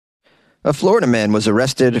A Florida man was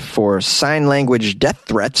arrested for sign language death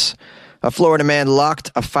threats. A Florida man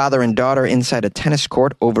locked a father and daughter inside a tennis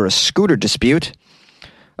court over a scooter dispute.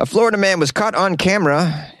 A Florida man was caught on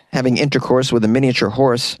camera having intercourse with a miniature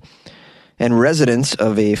horse. And residents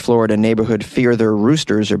of a Florida neighborhood fear their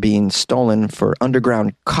roosters are being stolen for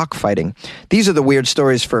underground cockfighting. These are the weird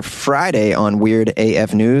stories for Friday on Weird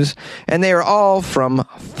AF News, and they are all from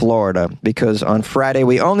Florida, because on Friday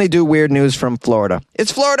we only do weird news from Florida.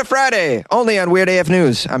 It's Florida Friday, only on Weird AF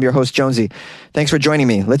News. I'm your host, Jonesy. Thanks for joining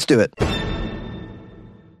me. Let's do it.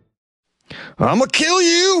 I'ma kill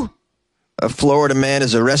you! A Florida man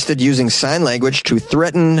is arrested using sign language to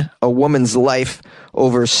threaten a woman's life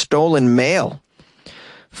over stolen mail.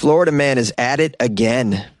 Florida man is at it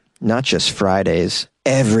again. Not just Fridays.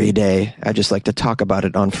 Every day. I just like to talk about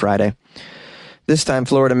it on Friday. This time,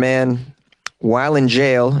 Florida man, while in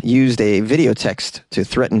jail, used a video text to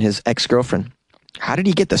threaten his ex-girlfriend. How did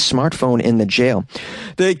he get the smartphone in the jail?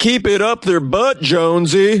 They keep it up their butt,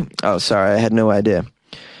 Jonesy. Oh, sorry. I had no idea.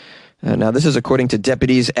 Now, this is according to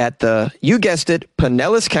deputies at the, you guessed it,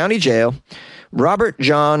 Pinellas County Jail. Robert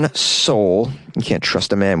John Soule, you can't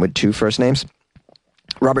trust a man with two first names.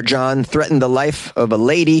 Robert John threatened the life of a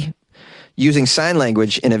lady using sign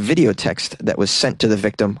language in a video text that was sent to the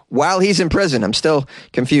victim while he's in prison. I'm still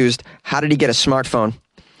confused. How did he get a smartphone?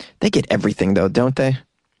 They get everything, though, don't they?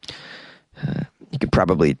 You could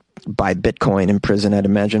probably buy Bitcoin in prison, I'd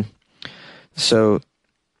imagine. So,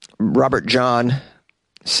 Robert John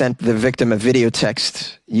sent the victim a video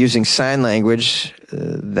text using sign language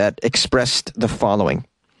that expressed the following.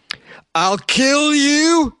 I'll kill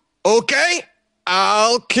you, okay?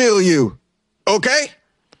 I'll kill you, okay?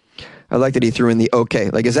 I like that he threw in the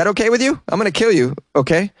okay. Like, is that okay with you? I'm going to kill you,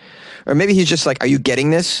 okay? Or maybe he's just like, are you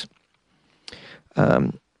getting this?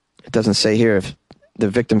 It doesn't say here if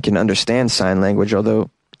the victim can understand sign language,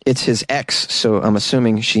 although it's his ex, so I'm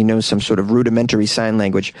assuming she knows some sort of rudimentary sign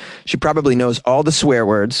language. She probably knows all the swear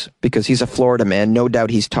words because he's a Florida man. No doubt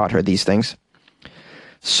he's taught her these things.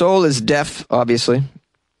 Soule is deaf, obviously,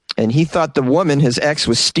 and he thought the woman, his ex,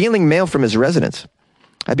 was stealing mail from his residence.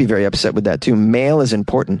 I'd be very upset with that, too. Mail is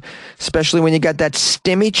important, especially when you got that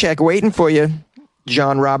stimmy check waiting for you,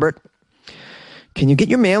 John Robert. Can you get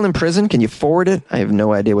your mail in prison? Can you forward it? I have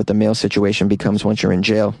no idea what the mail situation becomes once you're in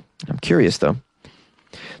jail. I'm curious, though.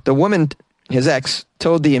 The woman, his ex,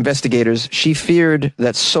 told the investigators she feared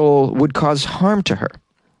that Soule would cause harm to her.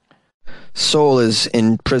 Soule is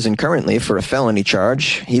in prison currently for a felony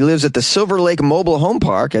charge. He lives at the Silver Lake Mobile Home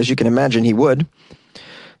Park, as you can imagine he would.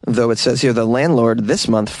 Though it says here the landlord this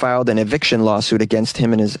month filed an eviction lawsuit against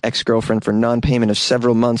him and his ex-girlfriend for non-payment of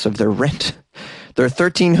several months of their rent. Their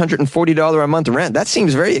 $1,340 a month rent. That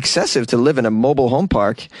seems very excessive to live in a mobile home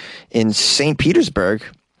park in St. Petersburg.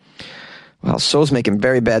 Well, Soule's making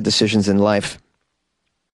very bad decisions in life.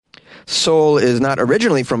 Soule is not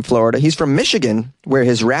originally from Florida. He's from Michigan, where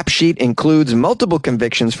his rap sheet includes multiple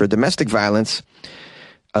convictions for domestic violence,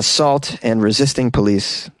 assault, and resisting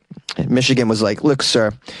police. And Michigan was like, look,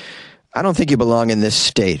 sir, I don't think you belong in this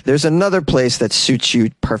state. There's another place that suits you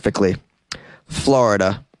perfectly.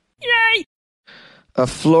 Florida. Yay! A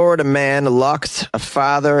Florida man locked a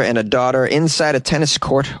father and a daughter inside a tennis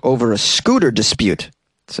court over a scooter dispute.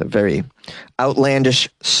 It's a very outlandish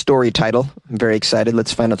story title. I'm very excited.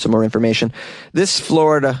 Let's find out some more information. This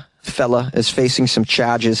Florida fella is facing some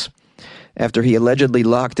charges after he allegedly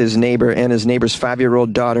locked his neighbor and his neighbor's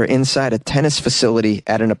 5-year-old daughter inside a tennis facility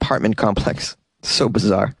at an apartment complex. So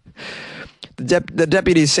bizarre. The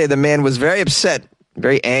deputies say the man was very upset,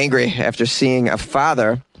 very angry after seeing a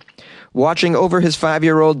father watching over his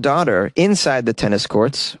 5-year-old daughter inside the tennis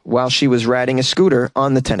courts while she was riding a scooter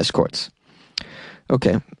on the tennis courts.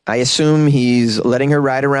 Okay, I assume he's letting her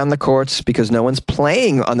ride around the courts because no one's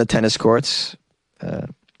playing on the tennis courts. I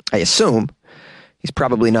assume. He's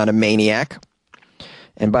probably not a maniac.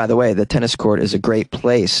 And by the way, the tennis court is a great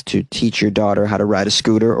place to teach your daughter how to ride a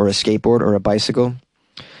scooter or a skateboard or a bicycle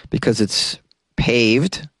because it's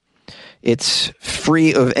paved, it's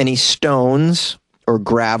free of any stones or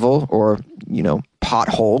gravel or,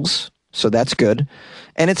 potholes, so that's good.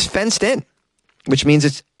 And it's fenced in, which means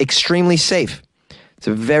it's extremely safe. It's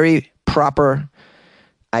a very proper,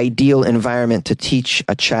 ideal environment to teach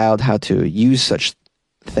a child how to use such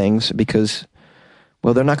things because,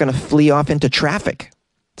 well, they're not going to flee off into traffic.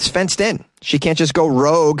 It's fenced in. She can't just go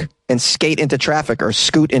rogue and skate into traffic or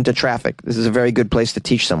scoot into traffic. This is a very good place to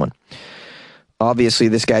teach someone. Obviously,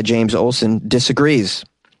 this guy, James Olson, disagrees.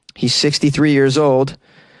 He's 63 years old,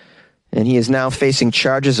 and he is now facing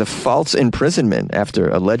charges of false imprisonment after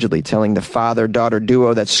allegedly telling the father-daughter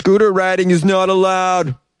duo that scooter riding is not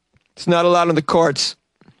allowed. It's not allowed in the courts.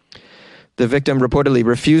 The victim reportedly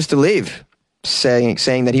refused to leave,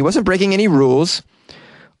 saying that he wasn't breaking any rules.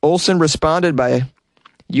 Olson responded by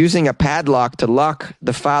using a padlock to lock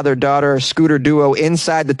the father-daughter scooter duo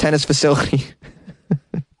inside the tennis facility.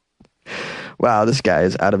 Wow, this guy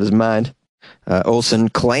is out of his mind. Olson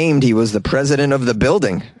claimed he was the president of the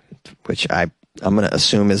building, which I'm going to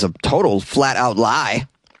assume is a total flat-out lie.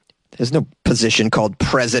 There's no position called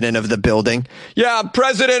president of the building. Yeah, I'm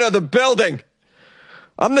president of the building.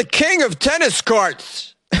 I'm the king of tennis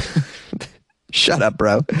courts. Shut up,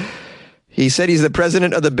 bro. He said he's the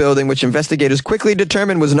president of the building, which investigators quickly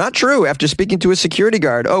determined was not true after speaking to a security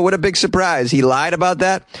guard. Oh, what a big surprise. He lied about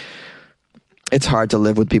that? It's hard to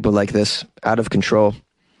live with people like this, out of control.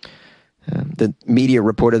 The media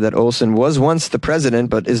reported that Olson was once the president,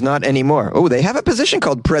 but is not anymore. Oh, they have a position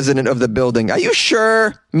called president of the building. Are you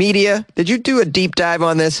sure, media? Did you do a deep dive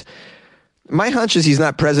on this? My hunch is he's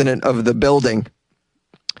not president of the building.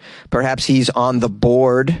 Perhaps he's on the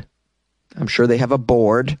board. I'm sure they have a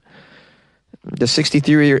board. The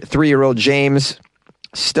 63-year-old James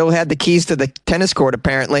still had the keys to the tennis court,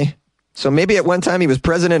 apparently. So maybe at one time he was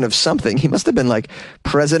president of something. He must have been like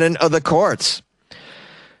president of the courts.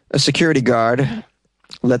 A security guard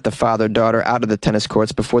let the father-daughter out of the tennis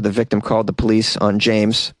courts before the victim called the police on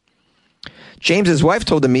James. James's wife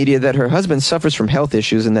told the media that her husband suffers from health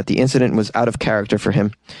issues and that the incident was out of character for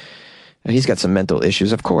him. He's got some mental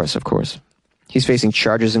issues, of course. He's facing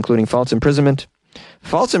charges including false imprisonment.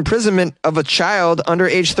 False imprisonment of a child under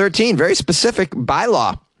age 13. Very specific by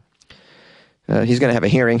law. He's going to have a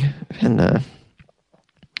hearing. And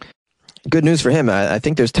good news for him. I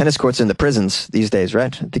think there's tennis courts in the prisons these days,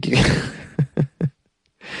 right? I think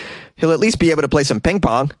he'll at least be able to play some ping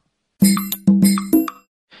pong.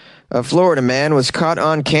 A Florida man was caught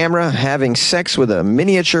on camera having sex with a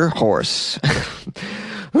miniature horse.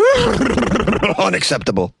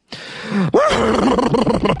 Unacceptable.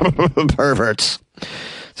 Perverts.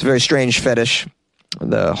 It's a very strange fetish,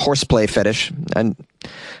 the horseplay fetish. And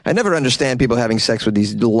I never understand people having sex with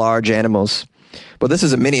these large animals. Well, this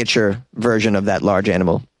is a miniature version of that large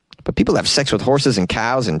animal. But people have sex with horses and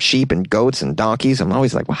cows and sheep and goats and donkeys. I'm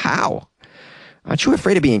always like, well, how? Aren't you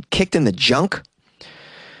afraid of being kicked in the junk?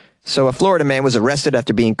 So a Florida man was arrested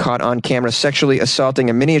after being caught on camera sexually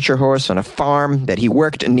assaulting a miniature horse on a farm that he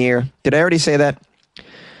worked near. Did I already say that?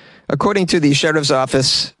 According to the sheriff's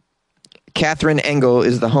office, Catherine Engel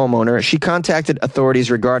is the homeowner. She contacted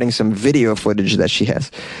authorities regarding some video footage that she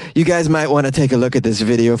has. You guys might want to take a look at this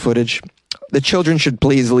video footage. The children should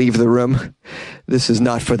please leave the room. This is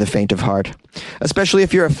not for the faint of heart. Especially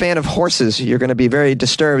if you're a fan of horses, you're going to be very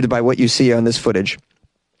disturbed by what you see on this footage.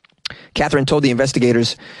 Catherine told the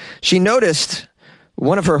investigators she noticed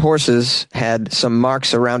one of her horses had some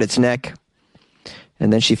marks around its neck,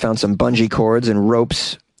 and then she found some bungee cords and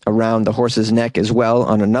ropes around the horse's neck as well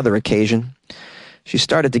on another occasion. She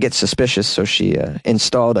started to get suspicious, so she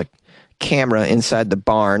installed a camera inside the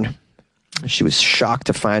barn. She was shocked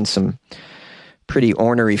to find some pretty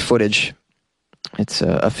ornery footage. It's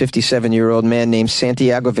a 57-year-old man named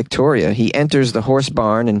Santiago Victoria. He enters the horse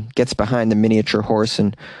barn and gets behind the miniature horse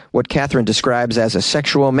in what Catherine describes as a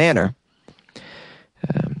sexual manner.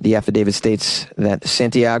 The affidavit states that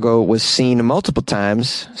Santiago was seen multiple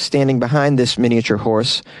times standing behind this miniature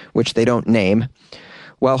horse, which they don't name,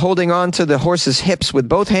 while holding on to the horse's hips with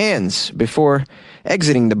both hands before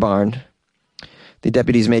exiting the barn. The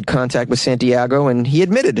deputies made contact with Santiago, and he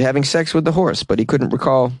admitted having sex with the horse, but he couldn't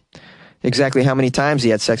recall exactly how many times he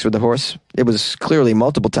had sex with the horse. It was clearly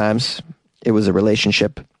multiple times. It was a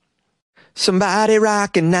relationship. Somebody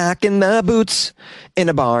rockin', knocking the boots in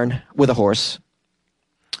a barn with a horse.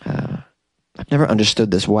 I've never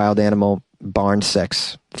understood this wild animal barn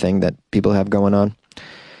sex thing that people have going on.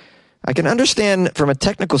 I can understand from a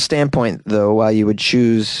technical standpoint, though, why you would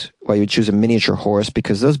choose a miniature horse,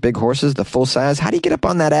 because those big horses, the full size, how do you get up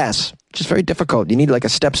on that ass? It's just very difficult. You need like a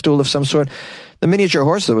step stool of some sort. The miniature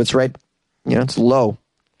horse, though, it's right, it's low.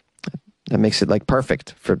 That makes it like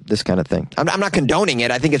perfect for this kind of thing. I'm not condoning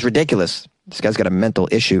it. I think it's ridiculous. This guy's got a mental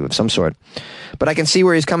issue of some sort. But I can see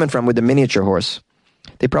where he's coming from with the miniature horse.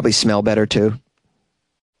 They probably smell better, too.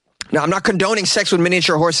 Now, I'm not condoning sex with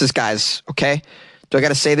miniature horses, guys, okay? Do I got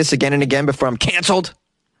to say this again and again before I'm canceled?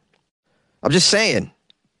 I'm just saying.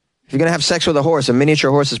 If you're going to have sex with a horse, a miniature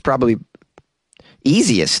horse is probably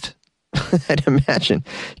easiest, I'd imagine.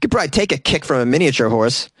 You could probably take a kick from a miniature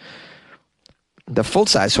horse. The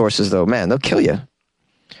full-size horses, though, man, they'll kill you.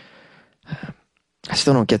 I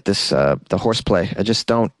still don't get this, the horseplay. I just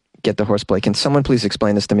don't get the horseplay. Can someone please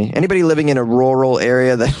explain this to me? Anybody living in a rural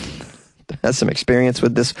area that has some experience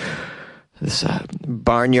with this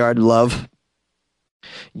barnyard love?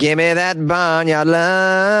 Give me that barnyard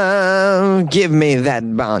love. Give me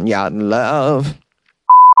that barnyard love.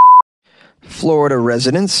 Florida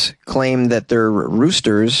residents claim that their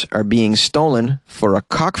roosters are being stolen for a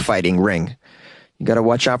cockfighting ring. You got to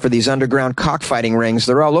watch out for these underground cockfighting rings.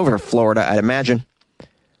 They're all over Florida, I'd imagine.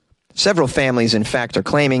 Several families, in fact, are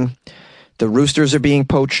claiming the roosters are being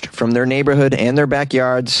poached from their neighborhood and their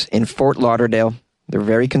backyards in Fort Lauderdale. They're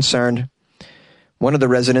very concerned. One of the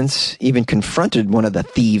residents even confronted one of the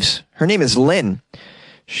thieves. Her name is Lynn.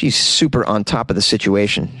 She's super on top of the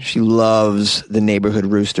situation. She loves the neighborhood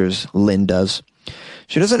roosters, Lynn does.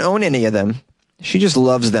 She doesn't own any of them. She just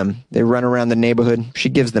loves them. They run around the neighborhood. She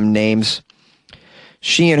gives them names.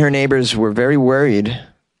 She and her neighbors were very worried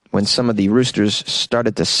when some of the roosters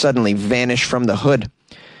started to suddenly vanish from the hood.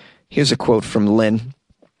 Here's a quote from Lynn.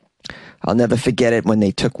 I'll never forget it when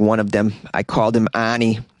they took one of them. I called him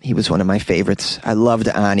Ani. He was one of my favorites. I loved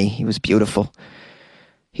Ani. He was beautiful.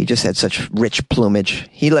 He just had such rich plumage.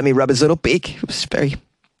 He let me rub his little beak.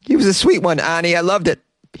 He was a sweet one, Ani. I loved it.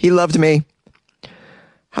 He loved me.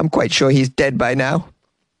 I'm quite sure he's dead by now.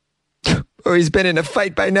 Or he's been in a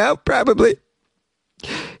fight by now, probably.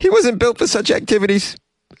 He wasn't built for such activities.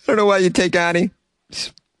 I don't know why you take Ani.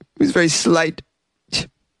 He was very slight.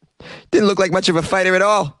 Didn't look like much of a fighter at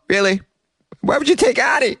all, really. Why would you take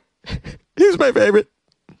Ani? He was my favorite.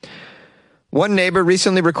 One neighbor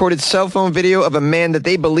recently recorded cell phone video of a man that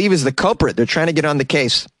they believe is the culprit. They're trying to get on the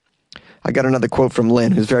case. I got another quote from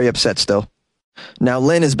Lynn, who's very upset still. Now,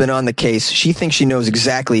 Lynn has been on the case. She thinks she knows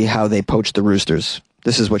exactly how they poach the roosters.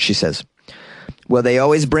 This is what she says. Well, they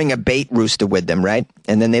always bring a bait rooster with them, right?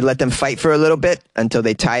 And then they let them fight for a little bit until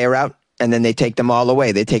they tire out, and then they take them all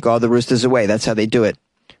away. They take all the roosters away. That's how they do it.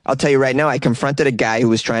 I'll tell you right now, I confronted a guy who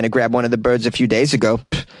was trying to grab one of the birds a few days ago,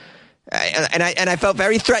 and I felt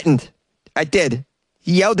very threatened. I did.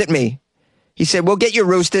 He yelled at me. He said, we'll get your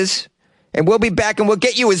roosters, and we'll be back, and we'll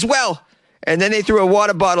get you as well. And then they threw a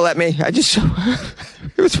water bottle at me.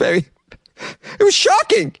 It was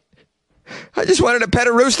shocking. I just wanted to pet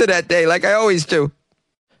a rooster that day, like I always do.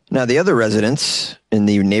 Now, the other residents in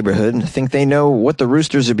the neighborhood think they know what the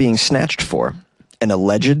roosters are being snatched for. An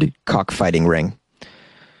alleged cockfighting ring.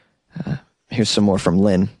 Here's some more from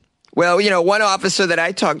Lynn. Well, one officer that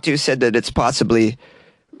I talked to said that it's possibly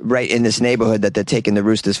right in this neighborhood that they're taking the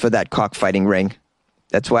roosters for that cockfighting ring.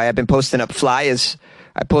 That's why I've been posting up flyers.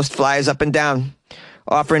 I post flyers up and down,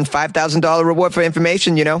 offering $5,000 reward for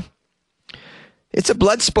information, It's a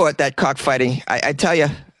blood sport, that cockfighting. I tell you,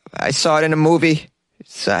 I saw it in a movie.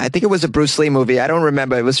 I think it was a Bruce Lee movie. I don't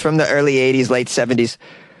remember. It was from the early 80s, late 70s.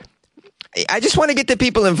 I just want to get the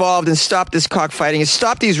people involved and stop this cockfighting and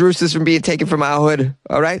stop these roosters from being taken from our hood,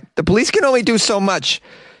 all right? The police can only do so much.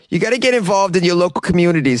 You got to get involved in your local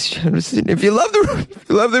communities. If you love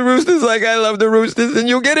the roosters like I love the roosters, then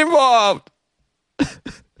you'll get involved.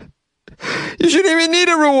 You shouldn't even need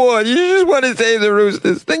a reward. You just want to save the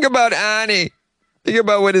roosters. Think about Ani. Think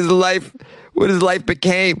about what his life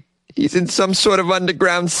became. He's in some sort of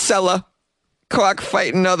underground cellar,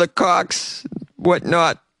 cockfighting other cocks,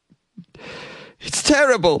 whatnot. It's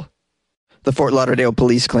terrible. The Fort Lauderdale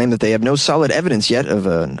police claim that they have no solid evidence yet of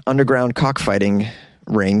an underground cockfighting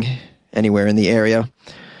ring anywhere in the area.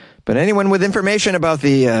 But anyone with information about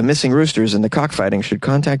the missing roosters and the cockfighting should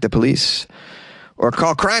contact the police or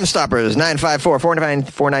call Crime Stoppers,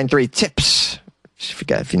 954-493-TIPS.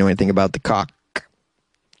 If you know anything about the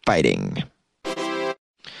cockfighting.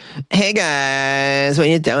 Hey guys, what are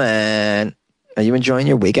you doing? Are you enjoying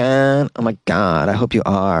your weekend? Oh my God, I hope you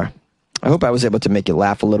are. I hope I was able to make you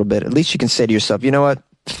laugh a little bit. At least you can say to yourself, you know what?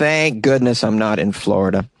 Thank goodness I'm not in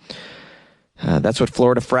Florida. That's what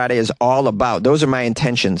Florida Friday is all about. Those are my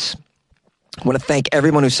intentions. I want to thank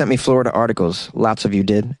everyone who sent me Florida articles. Lots of you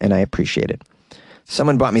did, and I appreciate it.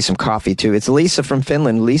 Someone bought me some coffee, too. It's Lisa from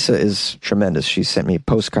Finland. Lisa is tremendous. She sent me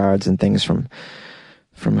postcards and things from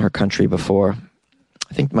her country before.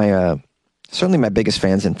 I think certainly my biggest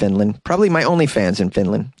fans in Finland. Probably my only fans in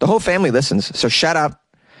Finland. The whole family listens, so shout out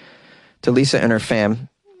to Lisa and her fam.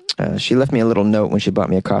 She left me a little note when she bought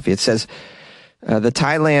me a coffee. It says, the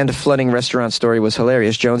Thailand flooding restaurant story was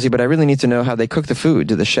hilarious, Jonesy, but I really need to know how they cook the food.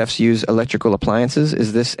 Do the chefs use electrical appliances?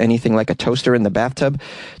 Is this anything like a toaster in the bathtub?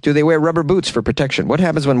 Do they wear rubber boots for protection? What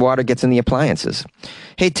happens when water gets in the appliances?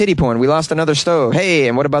 Hey, titty porn, we lost another stove. Hey,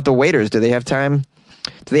 and what about the waiters? Do they have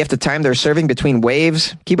to time their serving between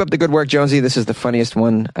waves? Keep up the good work, Jonesy. This is the funniest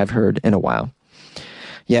one I've heard in a while.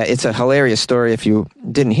 Yeah, it's a hilarious story. If you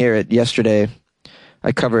didn't hear it yesterday,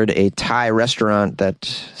 I covered a Thai restaurant that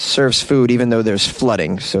serves food even though there's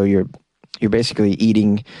flooding. So you're basically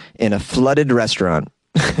eating in a flooded restaurant.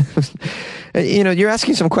 You're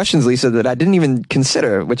asking some questions, Lisa, that I didn't even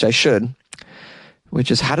consider, which I should,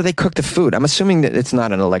 which is how do they cook the food? I'm assuming that it's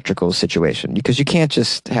not an electrical situation because you can't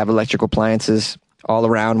just have electrical appliances all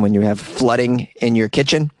around when you have flooding in your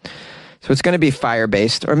kitchen. So it's going to be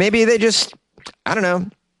fire-based. Or maybe they just, I don't know,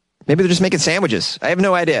 maybe they're just making sandwiches. I have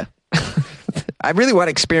no idea. I really want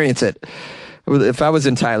to experience it. If I was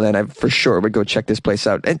in Thailand, I for sure would go check this place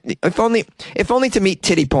out. And if only to meet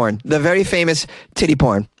titty porn, the very famous titty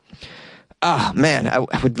porn. Oh, man, I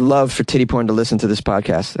would love for titty porn to listen to this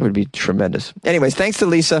podcast. That would be tremendous. Anyways, thanks to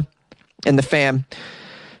Lisa and the fam,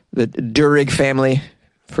 the Durig family,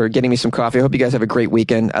 for getting me some coffee. I hope you guys have a great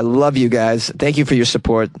weekend. I love you guys. Thank you for your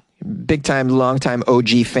support. Big time, long time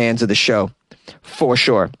OG fans of the show, for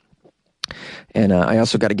sure. And I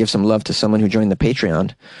also got to give some love to someone who joined the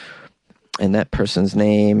Patreon. And that person's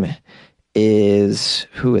name is,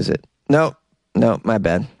 who is it? No, my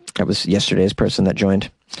bad. That was yesterday's person that joined.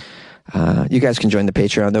 You guys can join the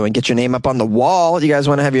Patreon, though, and get your name up on the wall. You guys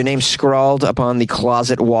want to have your name scrawled up on the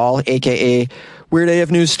closet wall, a.k.a. Weird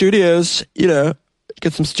AF News Studios. Got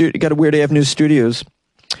a Weird AF News Studios.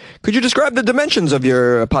 Could you describe the dimensions of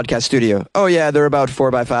your podcast studio? Oh, yeah, they're about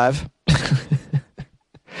 4x5.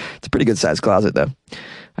 It's a pretty good sized closet, though,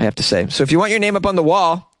 I have to say. So if you want your name up on the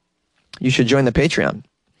wall, you should join the Patreon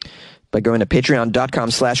by going to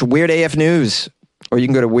patreon.com/weirdafnews, or you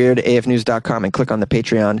can go to weirdafnews.com and click on the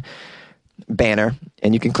Patreon banner,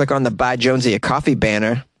 and you can click on the Buy Jonesy a Coffee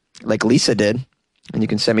banner like Lisa did, and you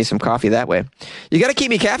can send me some coffee that way. You got to keep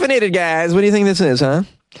me caffeinated, guys. What do you think this is, huh?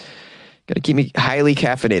 Got to keep me highly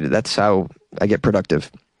caffeinated. That's how I get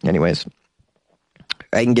productive. Anyways,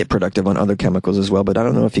 I can get productive on other chemicals as well, but I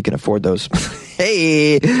don't know if you can afford those.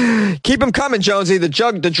 Hey, keep them coming, Jonesy. The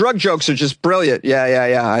drug jokes are just brilliant.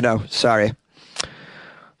 Yeah, I know. Sorry.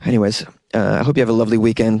 Anyways, I hope you have a lovely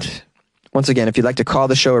weekend. Once again, if you'd like to call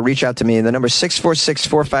the show or reach out to me, the number is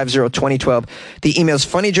 646-450-2012. The email is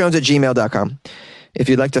funnyjones@gmail.com. If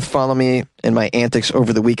you'd like to follow me in my antics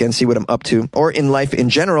over the weekend, see what I'm up to, or in life in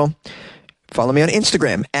general, follow me on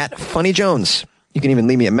Instagram @funnyjones. You can even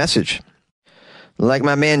leave me a message, like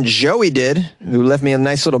my man Joey did, who left me a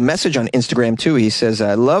nice little message on Instagram too. He says,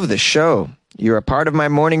 I love the show. You're a part of my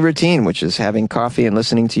morning routine, which is having coffee and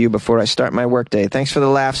listening to you before I start my workday. Thanks for the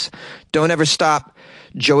laughs. Don't ever stop.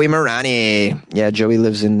 Joey Marani. Yeah, Joey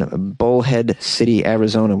lives in Bullhead City,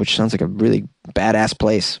 Arizona, which sounds like a really badass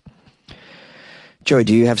place. Joey,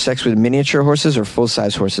 do you have sex with miniature horses or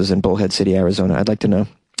full-size horses in Bullhead City, Arizona? I'd like to know.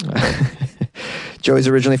 Joey's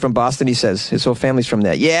originally from Boston, he says. His whole family's from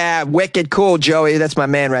there. Yeah, wicked cool, Joey. That's my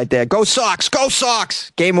man right there. Go Sox! Go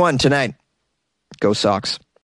Sox! Game 1 tonight. Go Sox.